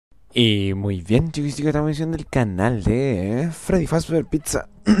Y muy bien, chicos, estamos haciendo el canal de Freddy Fazbear Pizza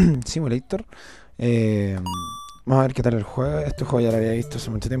Simulator. Vamos a ver qué tal el juego. Este juego ya lo había visto hace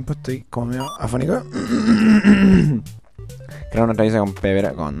mucho tiempo. Estoy como medio afónico. Creo una traviesa con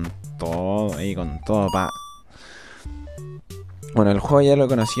pebera, con todo ahí, con todo pa. Bueno, el juego ya lo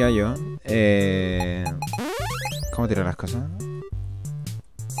conocía yo. ¿Cómo tirar las cosas?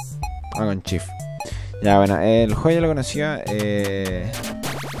 Con shift. Ya, bueno, el juego ya lo conocía.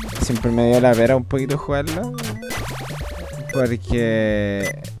 Siempre me dio la pena un poquito jugarlo,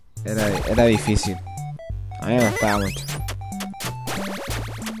 porque era difícil. A mí me gustaba mucho.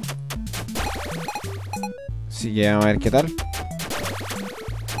 Así que vamos a ver qué tal.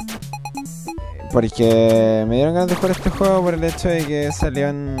 Porque me dieron ganas de jugar este juego por el hecho de que salió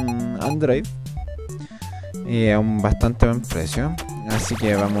en Android y a un bastante buen precio. Así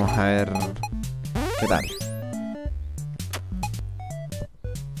que vamos a ver qué tal.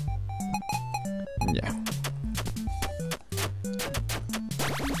 Ya.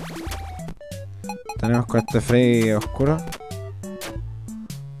 Tenemos con este Freddy oscuro.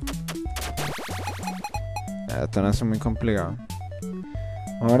 Esto no es muy complicado.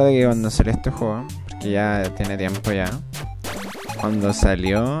 Me acuerdo que cuando salió este juego, porque ya tiene tiempo ya, cuando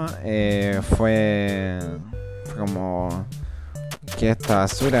salió fue como que esta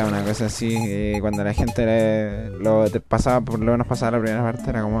basura, una cosa así. Cuando la gente pasaba, por lo menos pasaba la primera parte,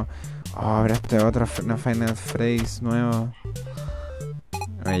 era como, oh, pero este otro Final Freddys nuevo.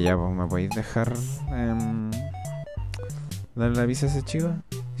 Oye, ya, pues, ¿me podéis dejar darle la pizza a ese chico?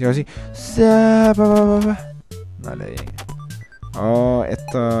 Digo así, dale. Oh,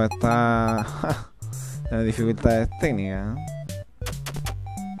 esto está en dificultades técnicas, ¿eh?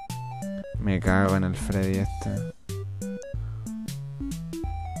 Me cago en el Freddy este.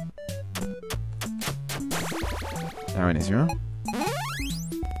 Ya, buenísimo.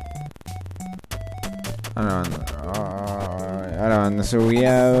 Ahora cuando se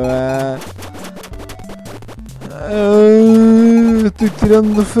bugueaba. Estoy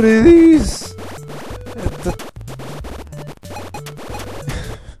tirando Freddys.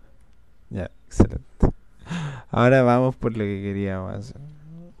 Ya, excelente. Ahora vamos por lo que queríamos hacer.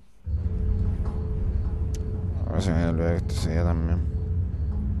 Ahora se me olvidó que esto sería también.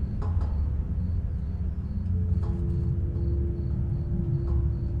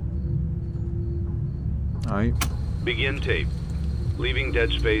 Ahí. Begin tape. Leaving dead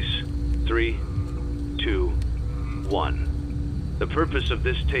space. 3, 2, 1. The purpose of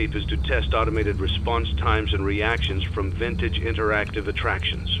this tape is to test automated response times and reactions from vintage interactive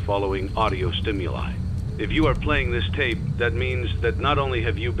attractions following audio stimuli. If you are playing this tape, that means that not only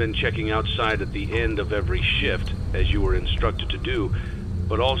have you been checking outside at the end of every shift, as you were instructed to do,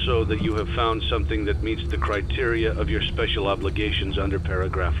 but also that you have found something that meets the criteria of your special obligations under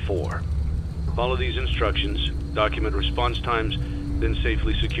paragraph 4. Follow these instructions, document response times, then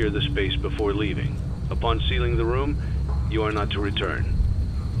safely secure the space before leaving. Upon sealing the room, you are not to return.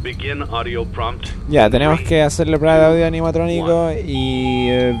 Begin audio prompt. Ya, tenemos que hacerle prueba de audio animatrónico y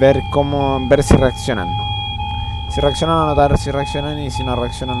ver si reaccionan. Si reaccionan, anotar si reaccionan, y si no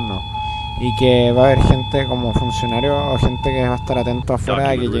reaccionan, no. Y que va a haber gente como funcionario o gente que va a estar atento afuera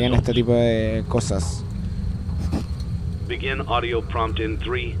a que lleguen este tipo de cosas. Begin audio prompt in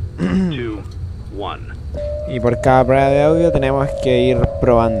 3, 2, 1. Y por cada prueba de audio tenemos que ir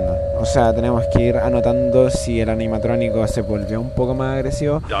probando. O sea, tenemos que ir anotando si el animatrónico se volvió un poco más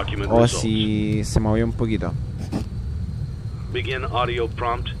agresivo o si se movió un poquito. Begin audio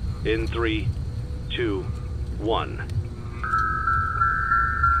prompt in 3, 2, 1.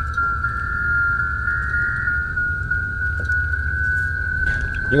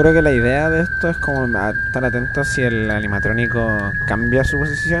 Yo creo que la idea de esto es como estar atento si el animatrónico cambia su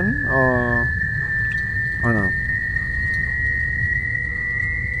posición o no.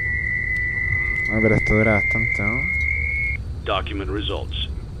 Pero esto dura bastante, ¿no? Document results.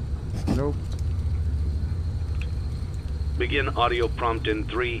 Nope. Begin audio prompt in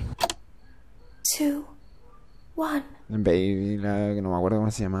 3, 2, 1. Baby, que no me acuerdo cómo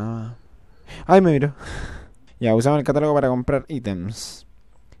se llamaba. Ay, me miró. Ya, usamos el catálogo para comprar ítems.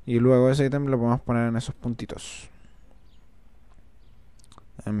 Y luego ese ítem lo podemos poner en esos puntitos.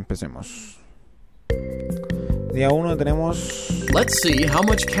 Empecemos. Día 1 tenemos... Let's see how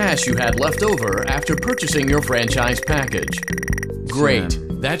much cash you had left over after purchasing your franchise package. Great,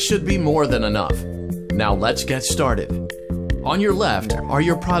 that should be more than enough. Now let's get started. On your left are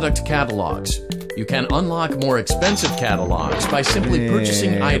your product catalogs. You can unlock more expensive catalogs by simply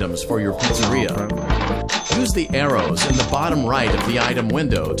purchasing items for your pizzeria. Use the arrows in the bottom right of the item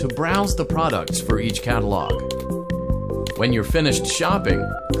window to browse the products for each catalog. When you're finished shopping,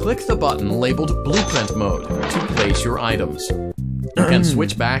 click the button labeled Blueprint Mode to place your items. You can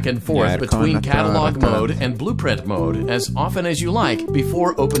switch back and forth between Catalog Mode and Blueprint Mode as often as you like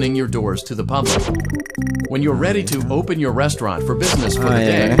before opening your doors to the public. When you're ready to open your restaurant for business for the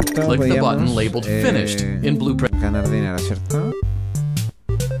day, click the button labeled Finished in Blueprint. Ganar dinero, ¿cierto?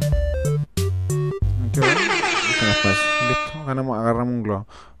 Qué bueno. Listo, ganamos, agarramos un globo.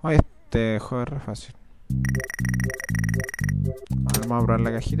 Ay, este juego es re fácil. A ver, vamos a probar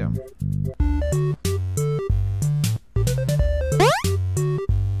la cajita.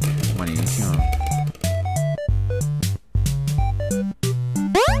 Buenísimo.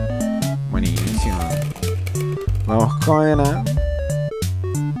 Buenísimo. Vamos con Ena.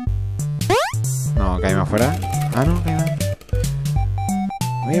 No, caíme afuera. Ah, no, caíme.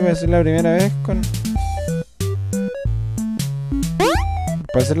 Oye, va a ser la primera vez con...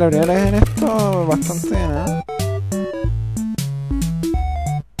 Para ser la primera vez en esto, bastante bien, ¿eh?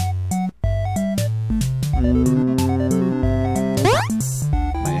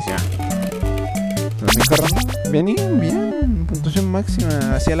 Buenísima. Los 5 rondas. Bien, bien. Puntuación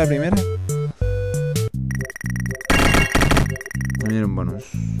máxima hacia la primera. Mira un bonus.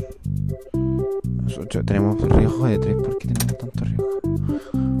 Los 8. Tenemos riesgo de 3. ¿Por qué tenemos tanto riesgo?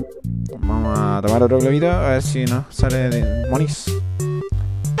 Vamos a tomar otro globito a ver si nos sale de monis.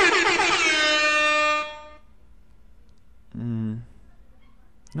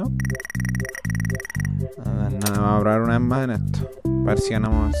 ¿No? Nada, vamos a probar una vez más en esto. Para ver si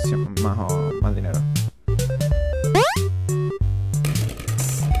ganamos más dinero.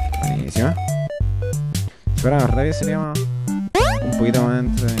 Buenísima. Si fuera más rápido sería un poquito más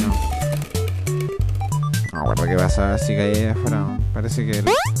entretenido. No me acuerdo qué pasa si caí afuera. Parece que...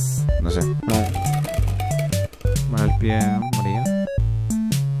 No sé. Mal al pie, moría.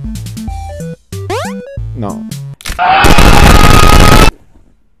 No.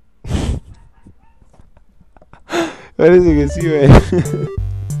 Parece que sí, wey.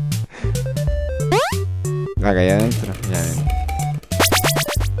 La caí adentro, ya ven.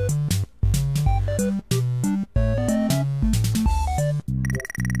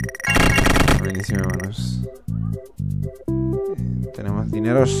 Buenísimo, hermanos. Tenemos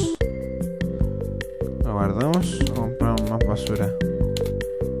dineros. Lo guardamos o compramos más basura.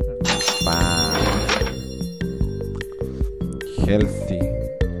 Healthy.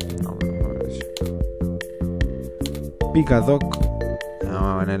 Picadoc. Vamos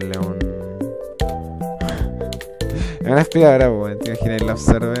a ponerle un... Es una aspiradora, pues. Te imaginas la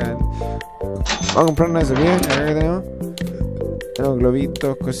observe. Vamos a comprar una de esas bien. Acá que tenemos. Tenemos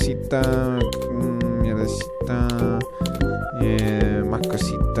globitos, cositas. Mierdecita. Más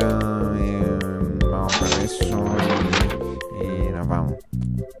cositas. Vamos a comprar eso. Y nos vamos.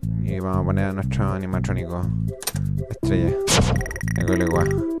 Y vamos a poner a nuestro animatrónico estrella. Ecolegua.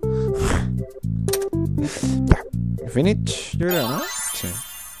 Finish, yo creo, ¿no? Sí.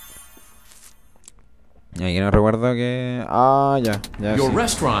 Y aquí no recuerdo que... Ah, ya Your sí.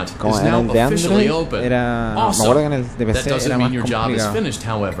 restaurant Como is en now el de officially Android open. era... Also, me acuerdo que en el de that PC doesn't era mean más your job is complicado. finished,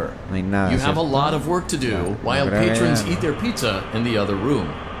 however. No hay nada, You have a ¿cierto? lot of work to do while creo que patrons ya. eat their pizza in the other room.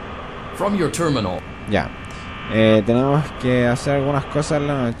 From your terminal. Ya. Tenemos que hacer algunas cosas en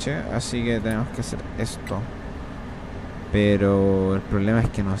la noche, así que tenemos que hacer esto. Pero el problema es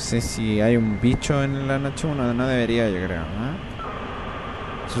que no sé si hay un bicho en la noche 1, no debería, yo creo, ¿no?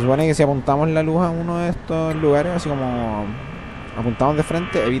 Se supone que si apuntamos la luz a uno de estos lugares, así como apuntamos de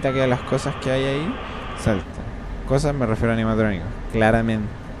frente, evita que las cosas que hay ahí salten. Cosas me refiero a animatrónicos, claramente.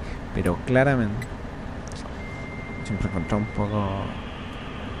 Pero claramente. Siempre he encontrado un poco...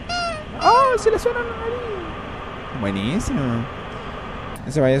 ¡Oh! ¡Se le suena la nariz! Buenísimo.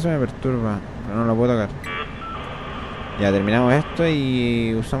 Ese payaso me perturba, pero no lo puedo tocar. Ya terminamos esto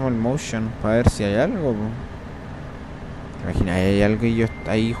y usamos el motion para ver si hay algo. Imagina, hay algo y yo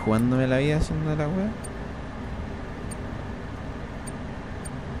ahí jugándome la vida haciendo la wea.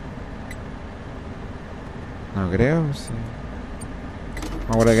 No creo, sí.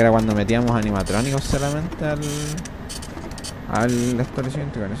 Me acuerdo que era cuando metíamos animatrónicos solamente al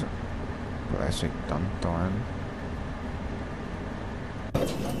establecimiento con eso. Pero soy tonto, man.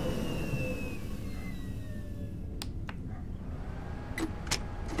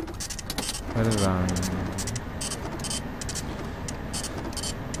 Perdón.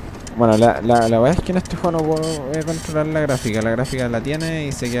 Bueno, la verdad es que en este juego no puedo controlar la gráfica. La gráfica la tiene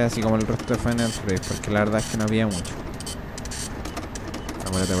y se queda así como el resto de FNAF, porque la verdad es que no había mucho.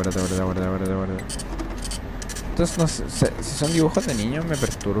 Aguárdate. Entonces, no sé, si son dibujos de niños me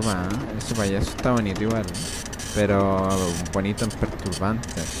perturba, ¿eh? Ese payaso está bonito igual, pero bonito en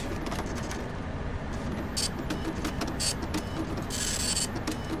perturbante.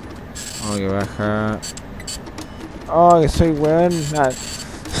 Oh, que baja. Oh, que soy weón.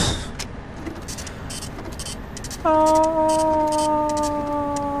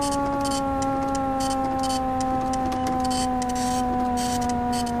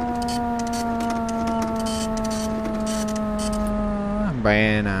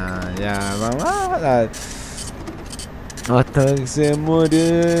 Buena, ya, vamos hasta que se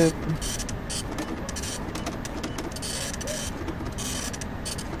muere.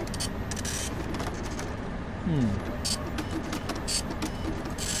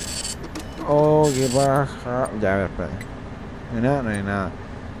 Oh, qué baja. Ya, a ver, espera. No hay nada, no hay nada.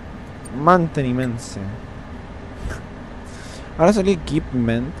 Mantenimense. Ahora salió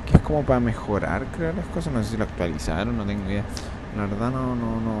equipment, que es como para mejorar, creo, las cosas. No sé si lo actualizaron, no tengo idea. La verdad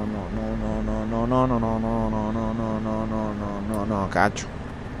no cacho.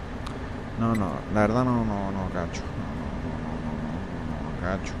 No, la verdad no cacho. No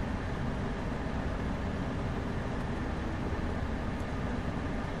cacho.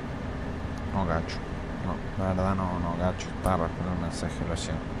 No cacho. No, la verdad no cacho. Estaba respondiendo un mensaje, lo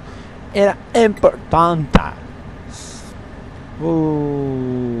siento. Era importante.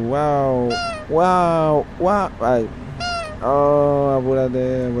 Wow. Ay. Oh,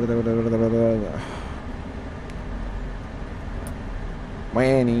 apúrate.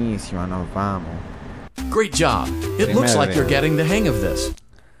 Buenísimo, nos vamos. Great job. It looks like you're getting the hang of this.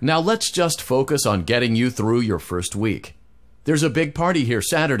 Now let's just focus on getting you through your first week. There's a big party here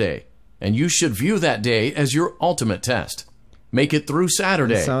Saturday, and you should view that day as your ultimate test. Make it through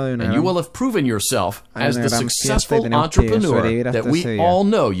Saturday, and you will have proven yourself as the successful entrepreneur that we all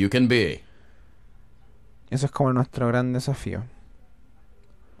know you can be. Eso es como nuestro gran desafío.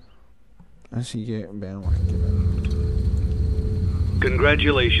 Así que veamos qué tal.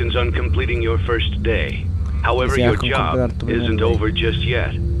 Congratulations on completing your first day. However, your job isn't over just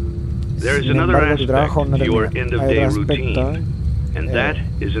yet. There is another aspect to your end-of-day routine, and that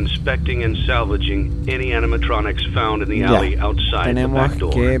is inspecting and salvaging any animatronics found in the alley outside the back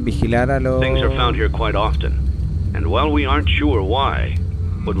door. Things are found here quite often, and while we aren't sure why,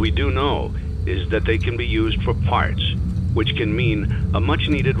 what we do know is that they can be used for parts, which can mean a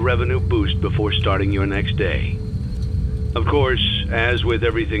much-needed revenue boost before starting your next day. Of course, as with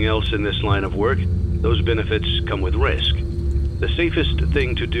everything else in this line of work, those benefits come with risk. The safest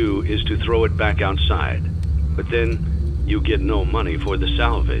thing to do is to throw it back outside, but then you get no money for the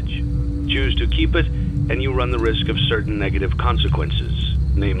salvage. Choose to keep it, and you run the risk of certain negative consequences,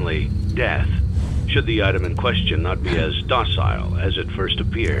 namely death, should the item in question not be as docile as it first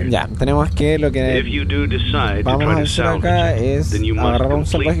appeared. Ya, tenemos que lo que If you do decide to vamos try a to hacer salvage acá it, es then you must agarrar un complete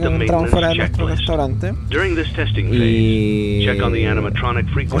salvaje que the encontramos fuera de maintenance nuestro checklist. restaurante During this testing y phase, check on the animatronic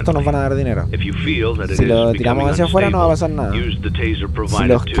esto nos van a dar dinero. If you feel that it Si lo is tiramos becoming hacia afuera no va a pasar unstable, nada. use the taser Si provided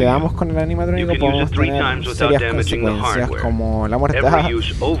los to you. quedamos con el animatrónico You can podemos use it 3 tener times without serias damaging the consecuencias hardware. como la muerte. Every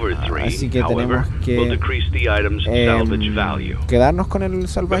use over 3, Así que however, tenemos que will decrease the item's salvage value. quedarnos con el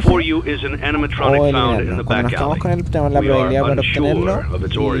salvaje Before you is an o animatronic found in eliminarlo. the Cuando nos back quedamos alley. con él tenemos la We probabilidad are de obtenerlo unsure of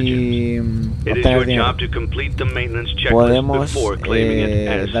its y origins. It is obtener your dinero. job to complete the maintenance checklist Podemos before claiming it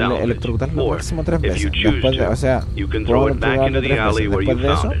as darle salvage. electrocutarlo Or, máximo 3 if veces. you choose Después de, to, o sea, you can throw podemos it back into electrocutarlo the 3 alley veces. where you Después de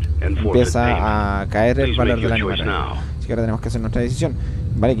eso found it and forfeit empieza payment. a caer el Please valor make del your choice animatrónico. now. Así que ahora tenemos que hacer nuestra decisión.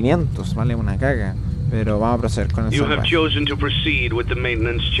 Vale 500, vale una caga. Pero vamos a proceder con el You have salvaje. chosen to proceed with the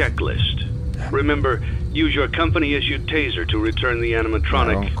maintenance checklist. Remember, use your company-issued taser to return the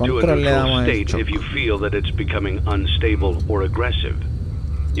animatronic to a neutral state if you feel that it's becoming unstable or aggressive.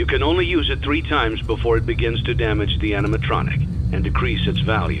 You can only use it 3 times before it begins to damage the animatronic and decrease its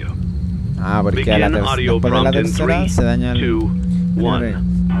value. Porque a la después de la tercera se daña el... 2, 1.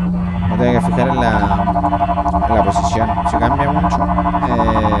 Me tengo que fijar en la posición. Si cambia mucho,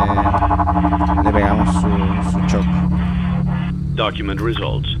 le pegamos su choque. Document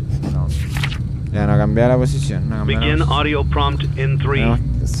results. No. Ya no cambia la posición. No Begin audio prompt in 3,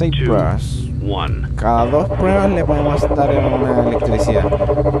 6 2, pruebas. 1. Cada 2 pruebas le podemos dar una electricidad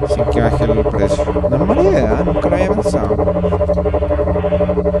sin que baje el precio. No es mala idea, nunca lo había pensado.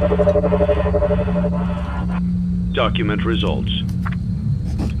 Document results.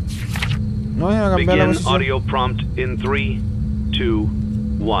 No voy a cambiar la Begin posición. audio prompt in 3, 2,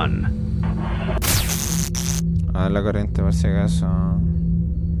 1. A ver la corriente por si acaso.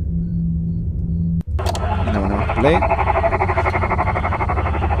 Y le ponemos play.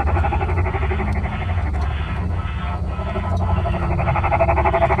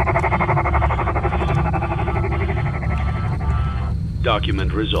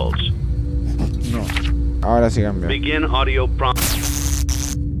 Document results. No, ahora sí cambia. Begin audio prompt.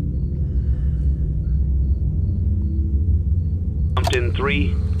 In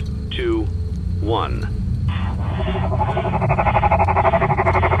 3, 2, 1.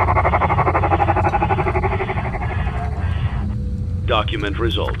 Document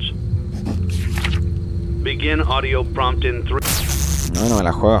results. Begin audio prompt in 3. No me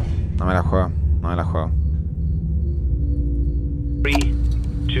la juego. No me la juego. No me la juego. 3,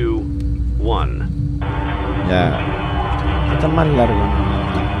 2, 1. Ya. Está más largo.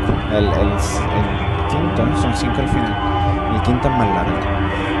 El quinto, son 5 al final. El quinto es más largo.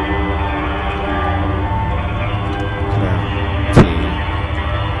 Creo. Sí.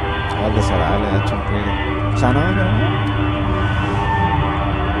 Es desagradable, de hecho, un poquito. O sea, no.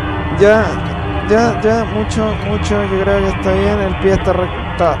 Ya, mucho. Yo creo que está bien. El pie está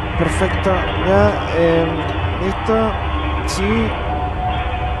perfecto. Ya, listo. Sí.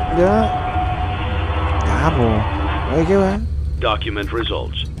 Ya. Oye, ¿qué va? Document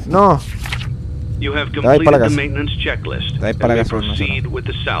results. No. You have Te vas para la completed the casa. maintenance checklist Te vas and para la may casa con proceed nosotros. with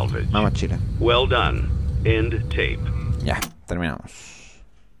the salvage. Vamos, Chile. Well done. End tape. Ya, terminamos.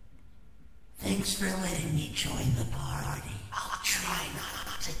 Thanks for letting me join the party. I'll try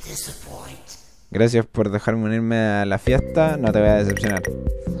not to disappoint. Gracias por dejarme unirme a la fiesta. No te voy a decepcionar.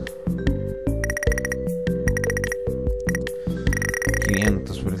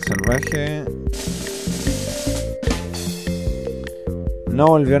 500 por el salvaje. No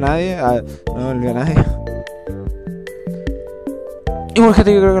volvió nadie. Y bueno,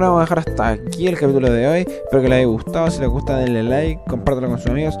 gente, yo creo que lo vamos a dejar hasta aquí el capítulo de hoy. Espero que les haya gustado. Si les gusta, denle like, compártelo con sus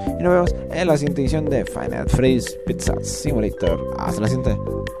amigos. Y nos vemos en la siguiente edición de FNAF Freddy's Pizza Simulator. Hasta la siguiente.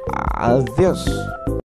 Adiós.